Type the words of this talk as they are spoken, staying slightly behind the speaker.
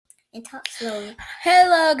and talk slowly.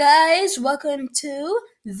 Hello, guys. Welcome to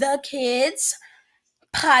The Kids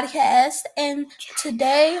Podcast. And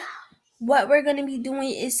today, what we're going to be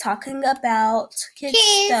doing is talking about kids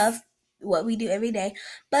stuff, what we do every day.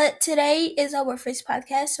 But today is our first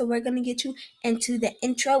podcast, so we're going to get you into the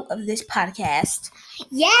intro of this podcast.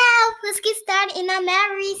 Yeah, let's get started. And I'm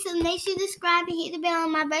Mary, so make sure to subscribe and hit the bell.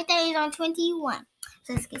 My birthday is on 21.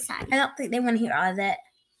 So let's get started. I don't think they want to hear all of that.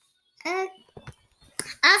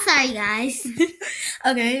 I'm sorry, guys.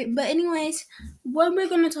 Okay, but anyways, what we're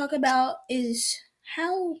going to talk about is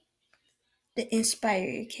how to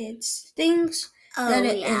inspire kids. Things that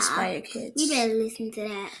inspire kids. You better listen to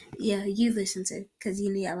that. Yeah, you listen to it because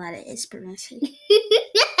you need a lot of inspiration.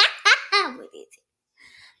 What is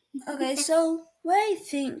it? Okay, so what I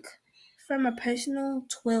think from a personal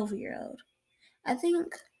 12-year-old, I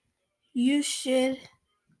think you should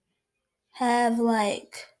have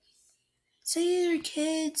say your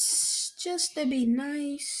kids just to be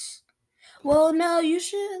nice. Well, no, you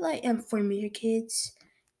should inform your kids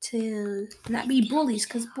to not be bullies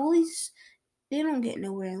because bullies, they don't get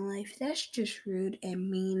nowhere in life. That's just rude and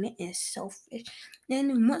mean and selfish.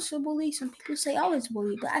 Then once a bully, some people say always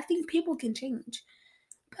bully, but I think people can change.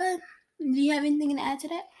 But do you have anything to add to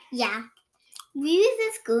that? Yeah. We was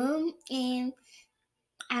at school and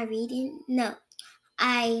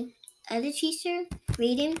other teacher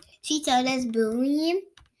reading, she told us bullying.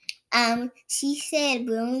 She said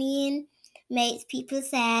bullying makes people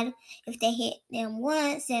sad. If they hit them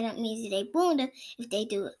once, that don't mean they bullied them. If they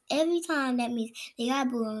do it every time, that means they are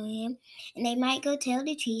bullying. And they might go tell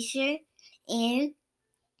the teacher, and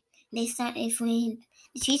if when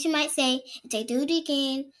the teacher might say, if they do it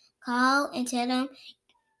again, call and tell them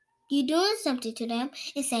you're doing something to them,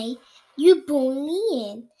 and say you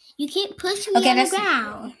bullying. You can't push me on the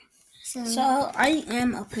ground. So I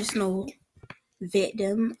am a personal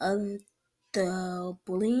victim of the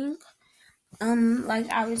bullying.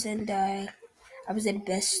 I was in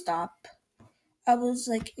bus stop. I was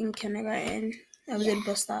in kindergarten. I was in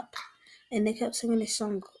bus stop, and they kept singing this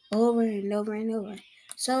song over and over and over.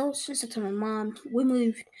 So since I told my mom, we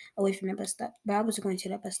moved away from the bus stop, but I was going to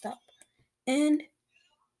the bus stop, and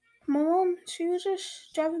my mom, she was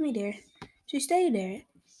just driving me there. She stayed there.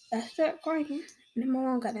 I started crying, and then my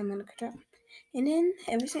mom got them under control. And then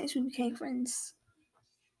ever since we became friends.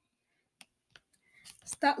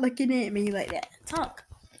 Stop looking at me like that. Talk.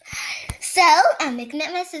 So I'm looking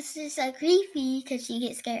at my sister so creepy because she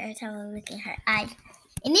gets scared every time I look in her eyes.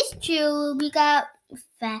 And it's true, we got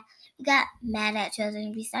mad at each other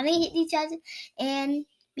and we started hitting each other, and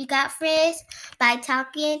we got friends by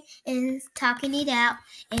talking it out,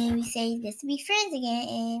 and we say let's be friends again,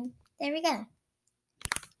 and there we go.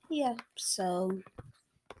 Yeah, so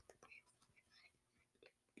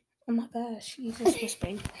oh my gosh, you just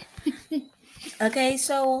whispering. Okay,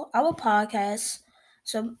 so our podcast.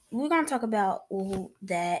 So we're gonna talk about all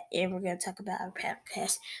that, and we're gonna talk about our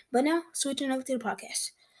podcast. But now, switching over to the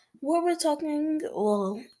podcast, what we're talking.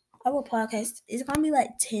 Well, our podcast is gonna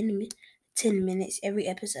be 10 minutes every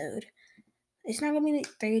episode. It's not gonna be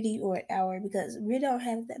 30 or an hour because we don't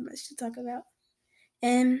have that much to talk about.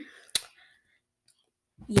 And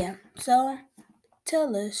yeah, so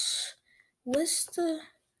tell us, what's the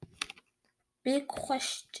big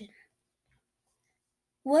question?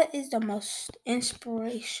 What is the most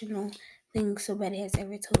inspirational thing somebody has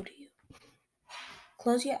ever told you?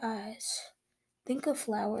 Close your eyes. Think of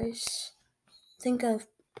flowers. Think of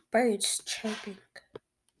birds chirping.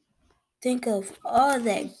 Think of all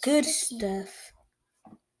that good stuff.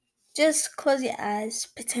 Just close your eyes.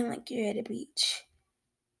 Pretend like you're at a beach.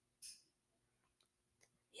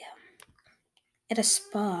 Yeah. At a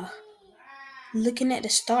spa. Looking at the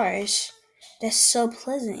stars. That's so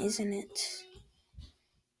pleasant, isn't it?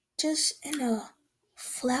 Just in a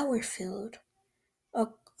flower field.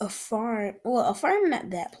 A farm. Well, a farm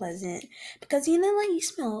not that pleasant because you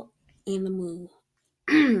smell animal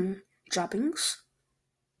droppings,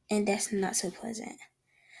 and that's not so pleasant.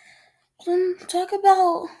 Talk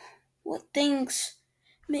about what things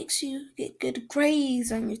makes you get good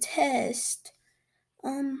grades on your test.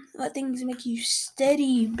 What things make you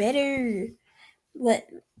study better.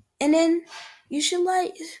 And then you should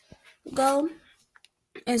go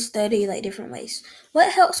and study different ways.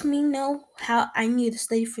 What helps me know how I need to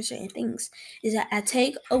study for certain things is that I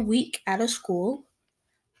take a week out of school,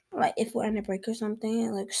 if we're on a break or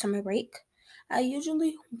something, like summer break. I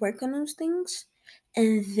usually work on those things,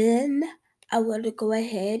 and then I would go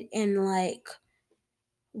ahead and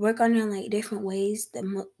work on it different ways,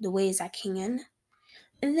 the ways I can,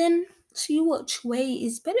 and then see which way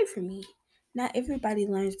is better for me. Not everybody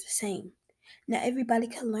learns the same. Not everybody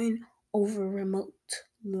can learn over remote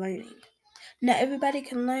learning. Not everybody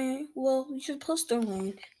can learn, well, you're supposed to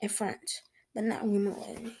learn in front, but not remote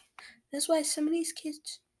learning. That's why some of these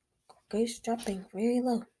kids' grades dropping very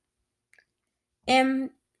low.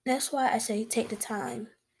 And that's why I say take the time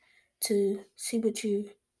to see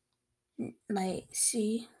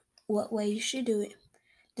what way you should do it.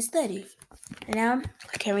 To study. And now,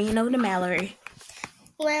 carrying over to Mallory.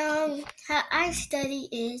 Well, how I study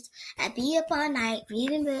is I be up all night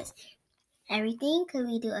reading books, everything, because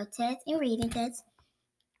we do a test and reading test.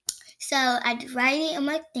 So I write it on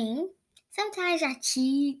my thing. Sometimes I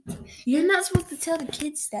cheat. You're not supposed to tell the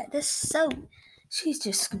kids that. That's so... She's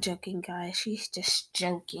just joking, guys. She's just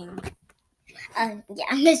joking. Yeah,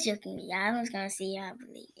 I'm just joking. Y'all was going to see y'all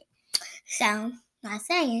believe it. So, I'm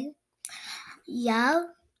saying, y'all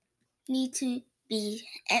need to be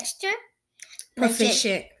extra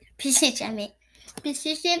Proficient. Proficient.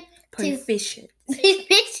 Proficient. Proficient.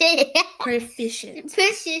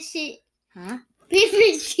 Proficient. Huh?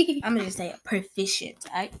 Proficient. I'm going to say it. Proficient.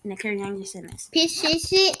 Alright? Now carry on your sentence.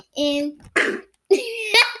 Proficient in...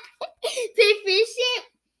 Proficient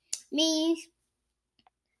means...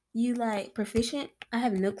 You like proficient? I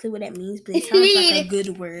have no clue what that means, but it sounds like a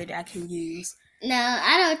good word I can use. No,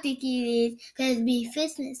 I don't think it is, because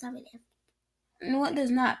proficient is something else. No, what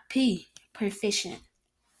does not P? Proficient.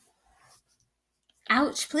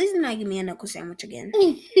 Ouch, please do not give me a knuckle sandwich again.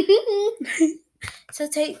 So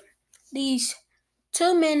take these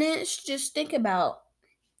 2 minutes, just think about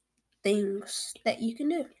things that you can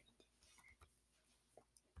do.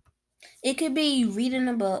 It could be reading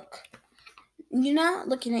a book. You're not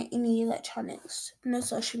looking at any electronics, no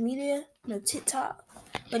social media, no TikTok,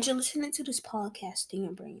 but you're listening to this podcast in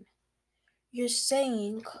your brain. You're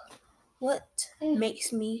saying, what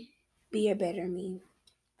makes me be a better me?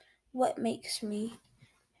 What makes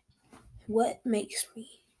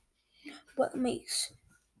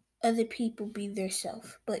other people be their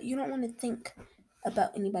self? But you don't want to think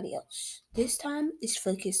about anybody else. This time is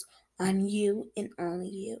focused on you and only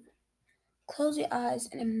you. Close your eyes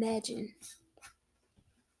and imagine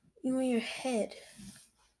you in your head,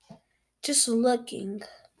 just looking.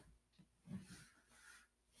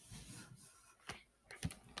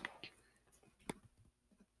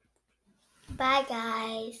 Bye,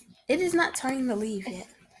 guys. It is not time to leave yet.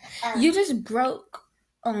 You just broke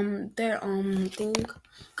their thing.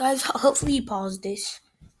 Guys, hopefully you pause this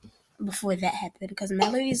before that happened, because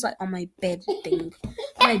Mallory is like on my bed thing.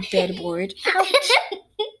 My bedboard. Ouch.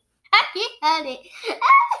 I had it.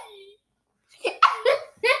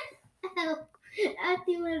 I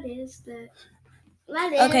think what is that?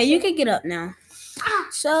 Okay, you can get up now.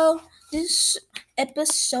 So this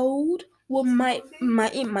episode might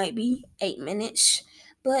be 8 minutes,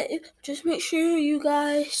 but just make sure you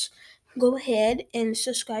guys go ahead and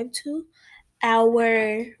subscribe to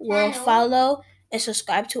follow and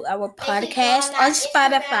subscribe to our podcast on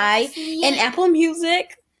Spotify and Apple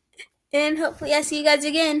Music. And hopefully I see you guys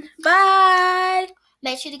again. Bye.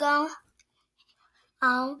 Make sure to go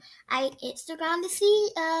on Instagram to see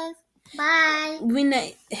us. Bye. We're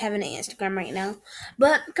not having an Instagram right now.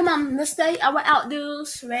 But come on, let's say our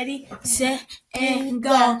outdoors. Ready, set, and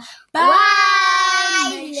go. Bye.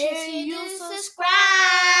 Make sure you subscribe.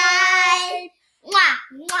 Mwah,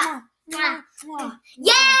 mwah, mwah, mwah.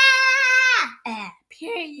 Yeah!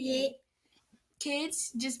 Period.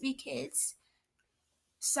 Kids, just be kids.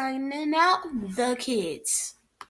 Signing out, the kids.